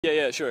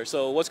Yeah, sure.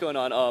 So what's going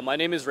on? My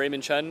name is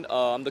Raymond Chen.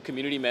 I'm the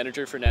community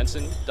manager for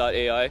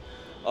Nansen.ai.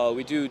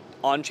 We do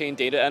on-chain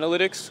data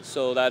analytics.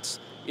 So that's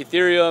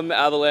Ethereum,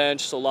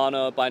 Avalanche,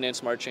 Solana, Binance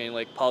Smart Chain,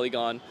 like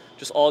Polygon,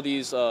 just all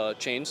these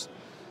chains.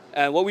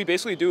 And what we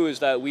basically do is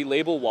that we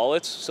label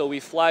wallets. So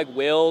we flag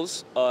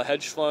whales,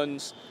 hedge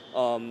funds,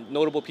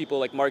 notable people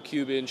like Mark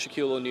Cuban,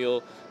 Shaquille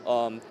O'Neal,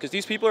 because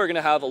these people are going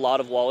to have a lot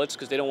of wallets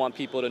because they don't want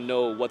people to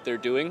know what they're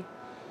doing.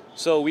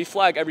 So we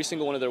flag every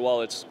single one of their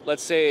wallets.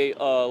 Let's say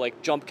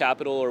like Jump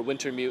Capital or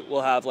Wintermute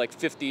will have like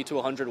 50 to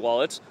 100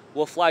 wallets.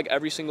 We'll flag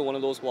every single one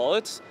of those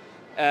wallets.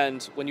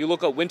 And when you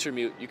look up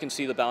Wintermute, you can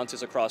see the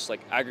balances across, like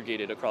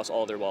aggregated across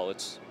all their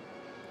wallets.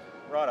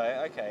 Righto,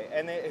 okay.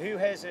 And who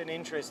has an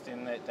interest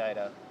in that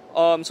data?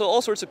 So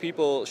all sorts of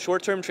people,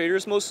 short-term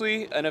traders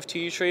mostly,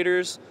 NFT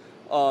traders.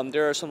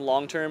 There are some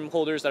long-term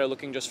holders that are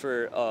looking just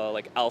for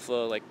like alpha,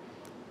 like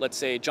let's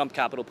say Jump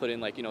Capital put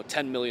in like,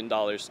 $10 million.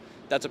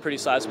 That's a pretty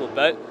sizable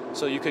bet,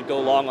 so you could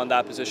go long on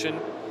that position.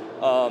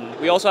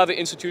 We also have an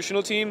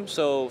institutional team,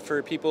 so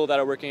for people that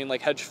are working in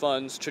like hedge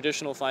funds,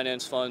 traditional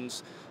finance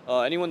funds,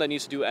 anyone that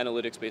needs to do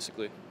analytics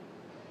basically.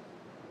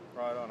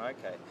 Right on,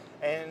 okay.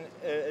 And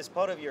as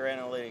part of your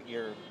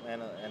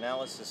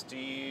analysis, do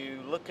you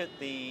look at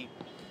the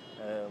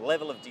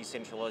level of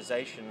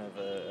decentralization of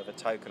a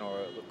token or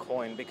a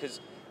coin? Because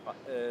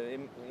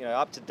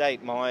up to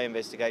date, my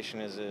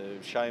investigation has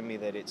shown me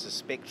that it's a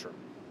spectrum.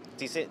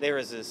 There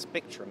is a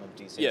spectrum of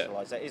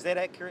decentralization. Yeah. Is that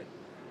accurate?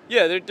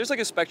 Yeah, there's like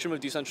a spectrum of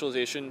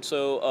decentralization.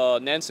 So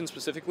Nansen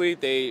specifically,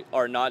 they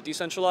are not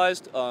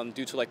decentralized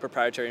due to like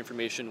proprietary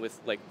information with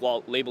like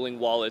labeling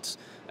wallets,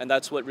 and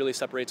that's what really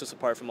separates us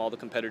apart from all the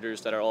competitors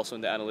that are also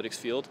in the analytics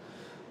field.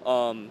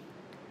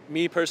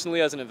 Me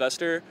personally, as an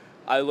investor,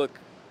 I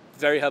look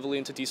very heavily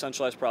into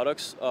decentralized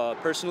products.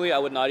 Personally, I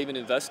would not even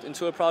invest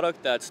into a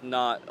product that's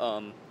not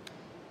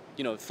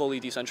fully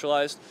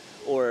decentralized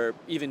or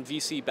even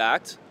VC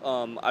backed.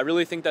 I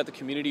really think that the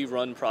community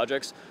run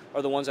projects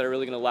are the ones that are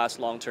really going to last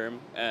long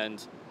term,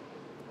 and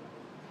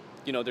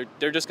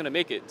they're just going to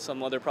make it.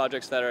 Some other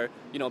projects that are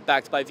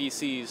backed by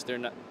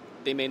VCs,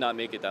 they may not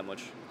make it that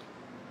much.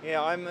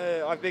 Yeah,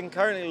 I've been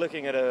currently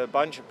looking at a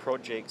bunch of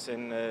projects,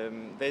 and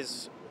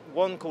there's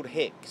one called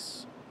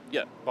Hex.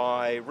 Yeah.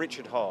 By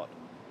Richard Hart.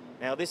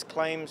 Now this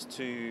claims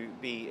to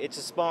be, it's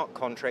a smart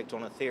contract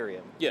on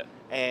Ethereum. Yeah.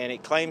 And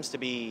it claims to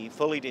be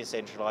fully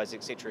decentralized,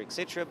 etc.,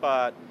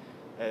 but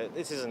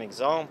this is an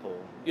example.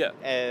 Yeah.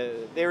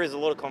 There is a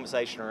lot of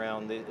conversation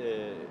around,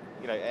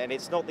 and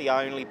it's not the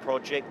only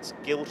project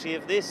guilty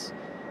of this.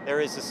 There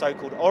is the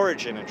so-called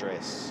origin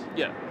address.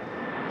 Yeah.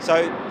 So,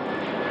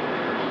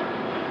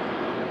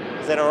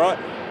 is that all right?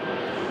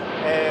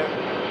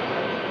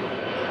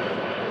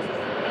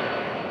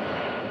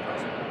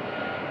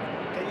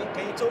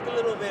 Can you talk a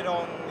little bit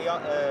on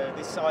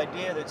this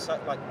idea that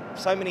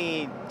so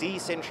many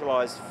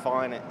decentralized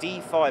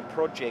DeFi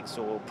projects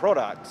or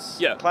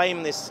products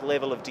claim this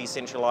level of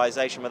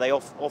decentralization, but they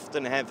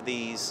often have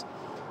these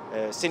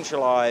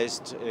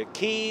centralized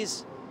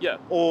keys,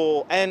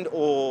 or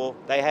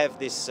they have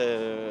this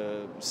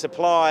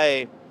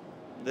supply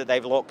that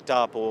they've locked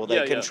up, or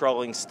they're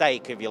controlling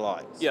stake, if you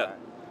like. Yeah.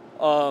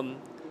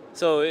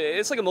 So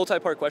it's like a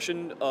multi-part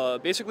question.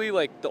 Basically,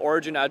 like the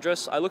origin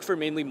address, I look for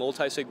mainly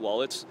multi-sig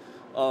wallets.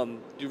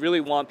 You really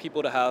want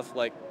people to have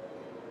like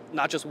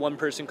not just one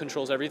person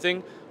controls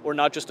everything, or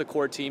not just a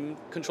core team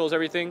controls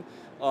everything.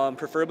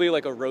 Preferably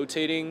like a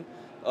rotating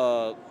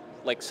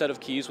like set of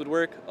keys would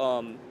work.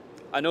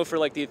 I know for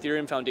like the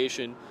Ethereum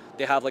Foundation,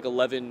 they have like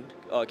 11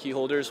 key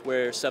holders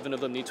where 7 of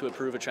them need to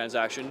approve a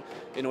transaction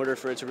in order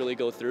for it to really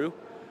go through.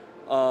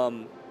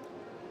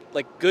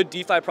 Like good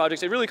DeFi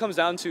projects, it really comes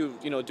down to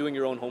doing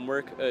your own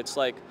homework. It's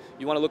like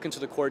you want to look into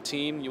the core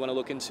team, you want to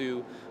look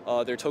into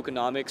their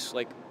tokenomics.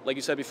 Like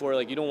you said before,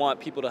 like you don't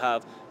want people to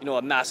have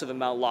a massive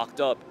amount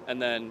locked up,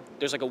 and then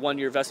there's like a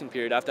 1-year vesting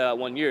period. After that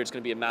 1 year, it's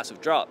going to be a massive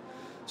drop.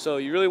 So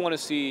you really want to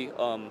see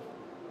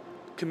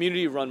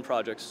community-run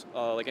projects.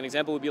 Like an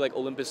example would be like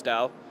Olympus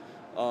DAO,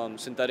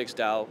 Synthetics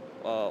DAO.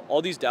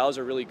 All these DAOs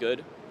are really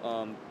good,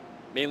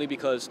 mainly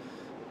because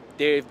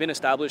they've been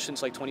established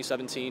since like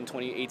 2017,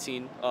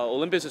 2018.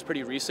 Olympus is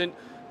pretty recent,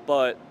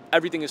 but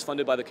everything is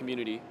funded by the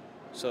community.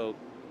 So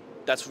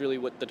that's really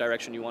what the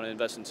direction you want to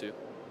invest into.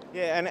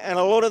 Yeah, and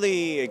a lot of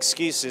the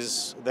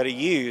excuses that are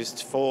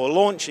used for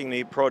launching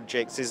new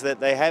projects is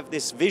that they have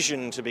this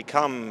vision to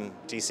become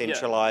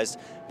decentralized,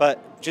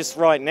 but just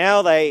right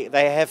now they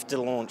have to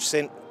launch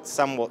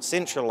somewhat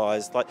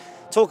centralized. Like,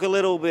 talk a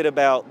little bit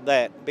about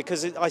that,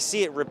 because I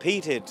see it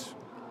repeated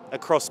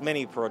across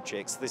many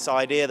projects, this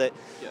idea that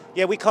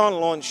we can't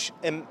launch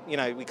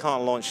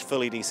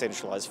fully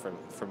decentralized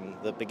from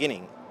the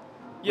beginning.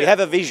 We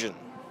have a vision.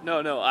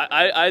 No,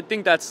 I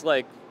think that's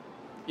like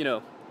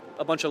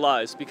a bunch of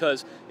lies,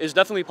 because it's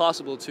definitely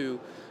possible to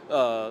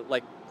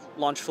like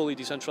launch fully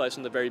decentralized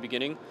from the very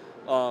beginning.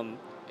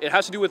 It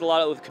has to do with a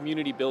lot of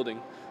community building.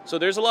 So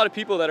there's a lot of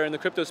people that are in the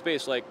crypto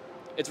space, like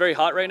it's very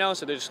hot right now,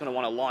 so they're just going to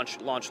want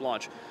to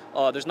launch.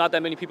 There's not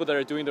that many people that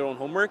are doing their own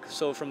homework,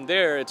 so from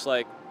there it's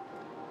like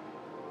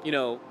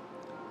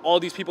all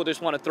these people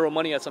just want to throw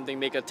money at something,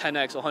 make a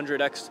 10x,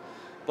 100x,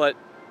 but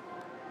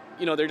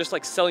you know, they're just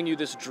like selling you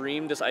this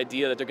dream, this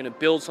idea that they're going to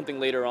build something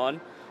later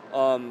on.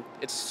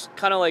 It's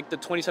kind of like the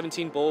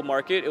 2017 bull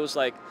market. It was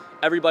like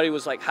everybody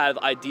was like had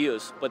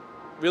ideas, but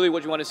really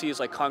what you want to see is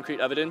like concrete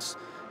evidence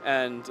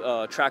and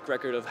track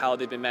record of how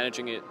they've been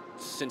managing it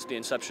since the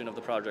inception of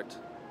the project.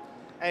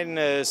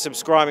 And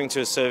subscribing to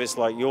a service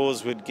like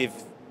yours would give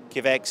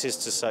access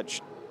to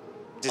such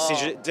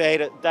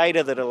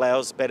data that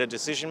allows better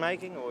decision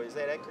making, or is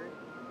that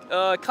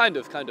accurate?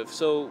 Kind of.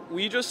 So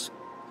we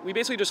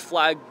basically just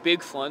flag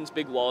big funds,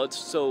 big wallets.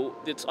 So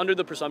it's under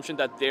the presumption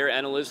that their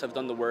analysts have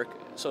done the work.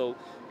 So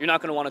you're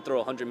not going to want to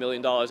throw $100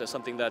 million at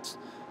something that's,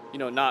 you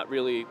know, not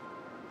really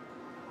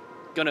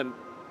going to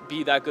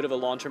be that good of a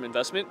long-term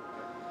investment.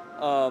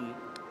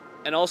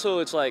 And also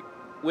it's like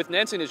with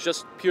Nansen, it's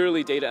just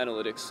purely data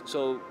analytics.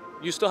 So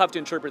you still have to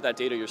interpret that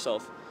data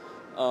yourself.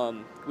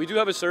 We do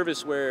have a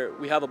service where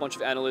we have a bunch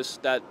of analysts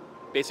that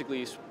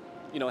basically,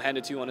 you know, hand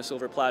it to you on a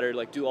silver platter,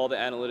 like do all the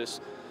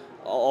analyst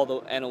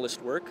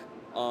work.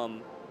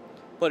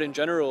 But in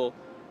general,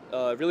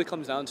 it really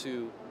comes down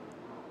to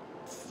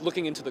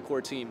looking into the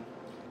core team.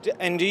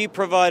 And do you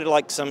provide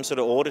like some sort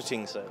of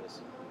auditing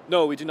service?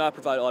 No, we do not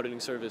provide auditing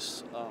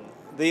service.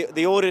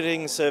 The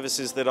auditing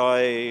services that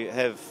I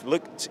have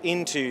looked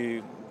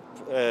into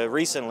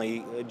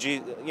recently,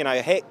 you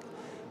know,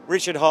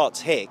 Richard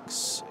Hart's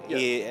Hex,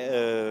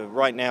 yeah.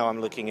 Right now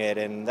I'm looking at,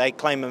 and they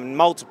claim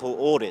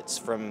multiple audits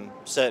from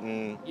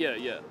certain...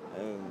 Yeah.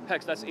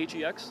 Hex, that's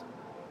Hex?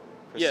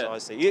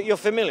 Precisely. Yeah. You're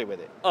familiar with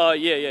it?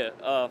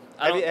 Yeah.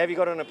 Have you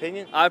got an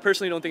opinion? I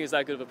personally don't think it's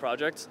that good of a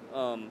project.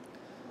 Can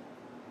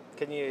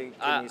you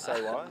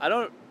say why? I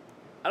don't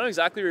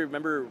exactly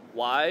remember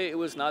why it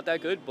was not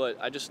that good, but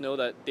I just know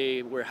that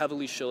they were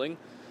heavily shilling.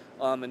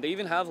 And they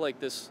even have like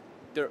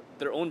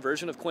their own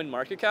version of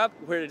CoinMarketCap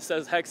where it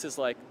says Hex is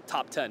like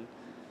top 10.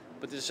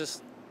 But they're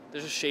just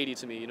shady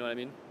to me, you know what I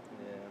mean?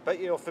 Yeah. But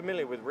you're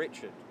familiar with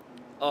Richard?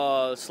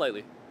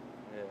 Slightly.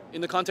 Yeah.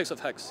 In the context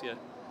of Hex, yeah.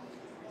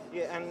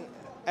 Yeah, and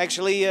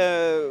actually,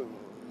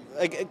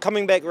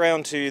 coming back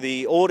around to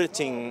the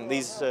auditing,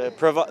 these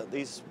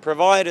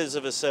providers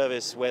of a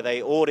service where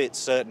they audit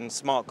certain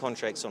smart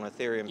contracts on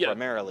Ethereum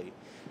primarily,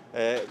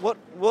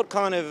 what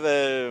kind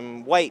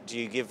of weight do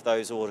you give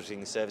those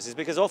auditing services?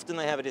 Because often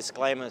they have a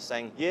disclaimer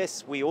saying,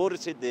 yes, we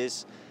audited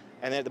this,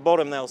 and at the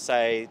bottom they'll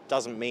say it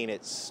doesn't really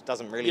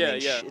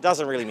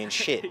mean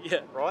shit, Yeah.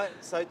 Right?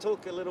 So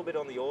talk a little bit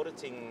on the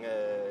auditing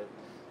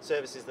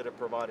services that are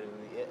provided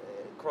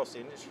across the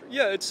industry.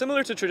 Yeah, it's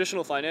similar to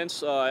traditional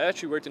finance. I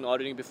actually worked in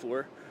auditing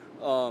before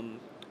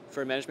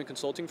for a management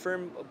consulting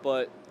firm,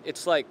 but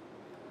it's like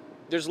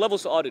there's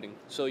levels to auditing.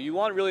 So you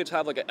want really to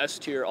have like an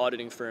S-tier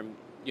auditing firm,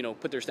 you know,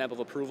 put their stamp of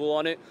approval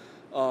on it.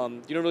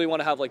 You don't really want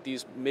to have like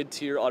these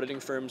mid-tier auditing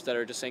firms that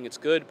are just saying it's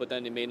good, but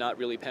then it may not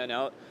really pan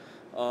out.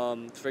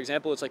 For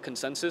example, it's like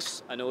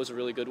Consensus, I know is a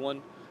really good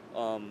one.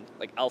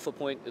 Like Alpha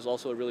Point is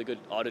also a really good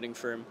auditing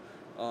firm.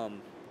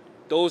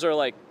 Those are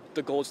like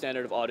the gold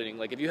standard of auditing.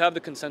 Like if you have the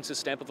Consensus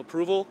stamp of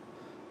approval,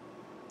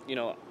 you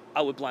know,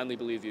 I would blindly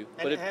believe you.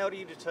 And how do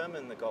you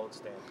determine the gold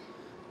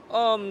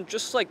stamp?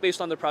 Just like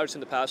based on their projects in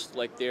the past,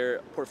 like their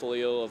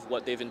portfolio of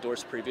what they've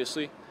endorsed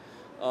previously.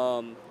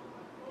 I'm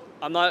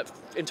not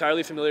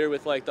entirely familiar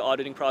with like the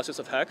auditing process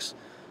of Hex,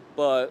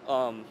 but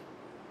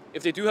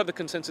if they do have the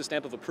Consensus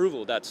stamp of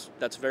approval, that's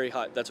very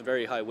high. That's a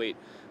very high weight.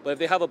 But if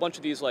they have a bunch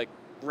of these like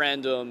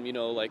random, you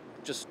know, like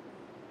just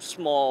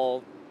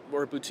small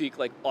or boutique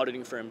like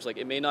auditing firms, like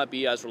it may not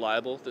be as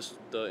reliable,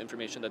 the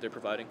information that they're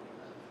providing.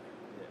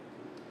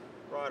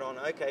 Yeah. Right on.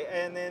 Okay.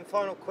 And then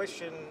final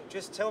question,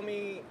 just tell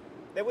me,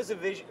 there was a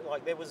vision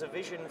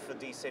for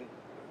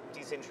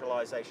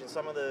decentralization,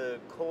 some of the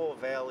core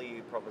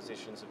value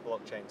propositions of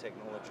blockchain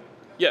technology.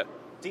 Yeah.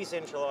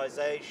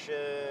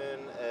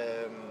 Decentralization,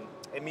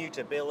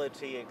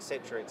 immutability,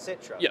 etc.,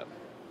 etc. Yeah.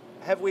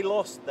 Have we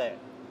lost that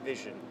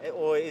vision,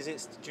 or do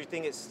you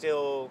think it's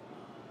still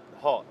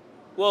hot?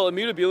 Well,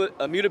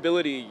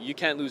 immutability, you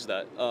can't lose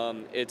that.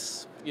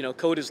 It's, you know,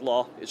 code is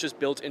law. It's just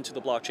built into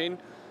the blockchain.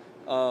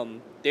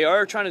 They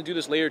are trying to do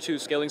this layer 2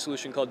 scaling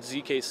solution called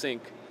ZK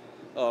Sync,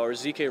 or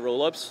ZK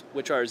rollups,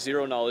 which are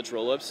zero knowledge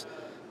rollups.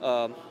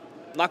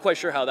 Not quite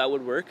sure how that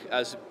would work,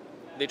 as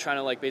they're trying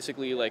to like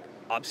basically like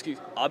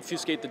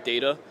obfuscate the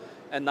data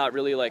and not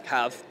really like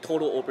have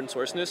total open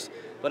sourceness.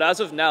 But as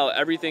of now,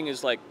 everything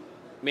is like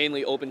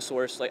mainly open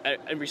source. Like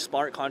every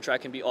smart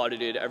contract can be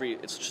audited.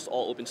 It's just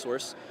all open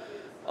source.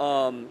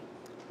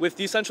 With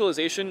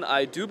decentralization,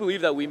 I do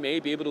believe that we may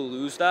be able to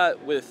lose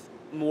that with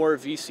more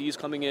VCs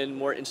coming in,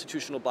 more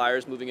institutional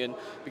buyers moving in,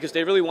 because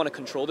they really want to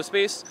control the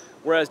space,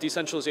 whereas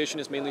decentralization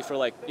is mainly for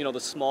like, you know, the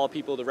small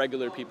people, the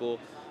regular people,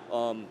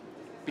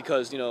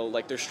 because, you know,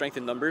 like there's strength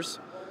in numbers.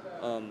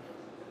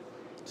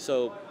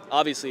 So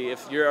obviously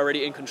if you're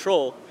already in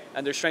control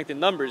and there's strength in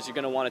numbers, you're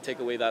going to want to take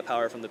away that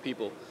power from the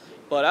people.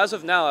 But as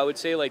of now, I would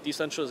say like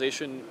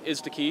decentralization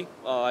is the key.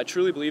 I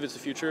truly believe it's the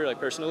future, like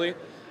personally.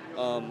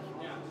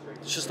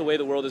 It's just the way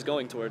the world is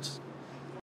going towards.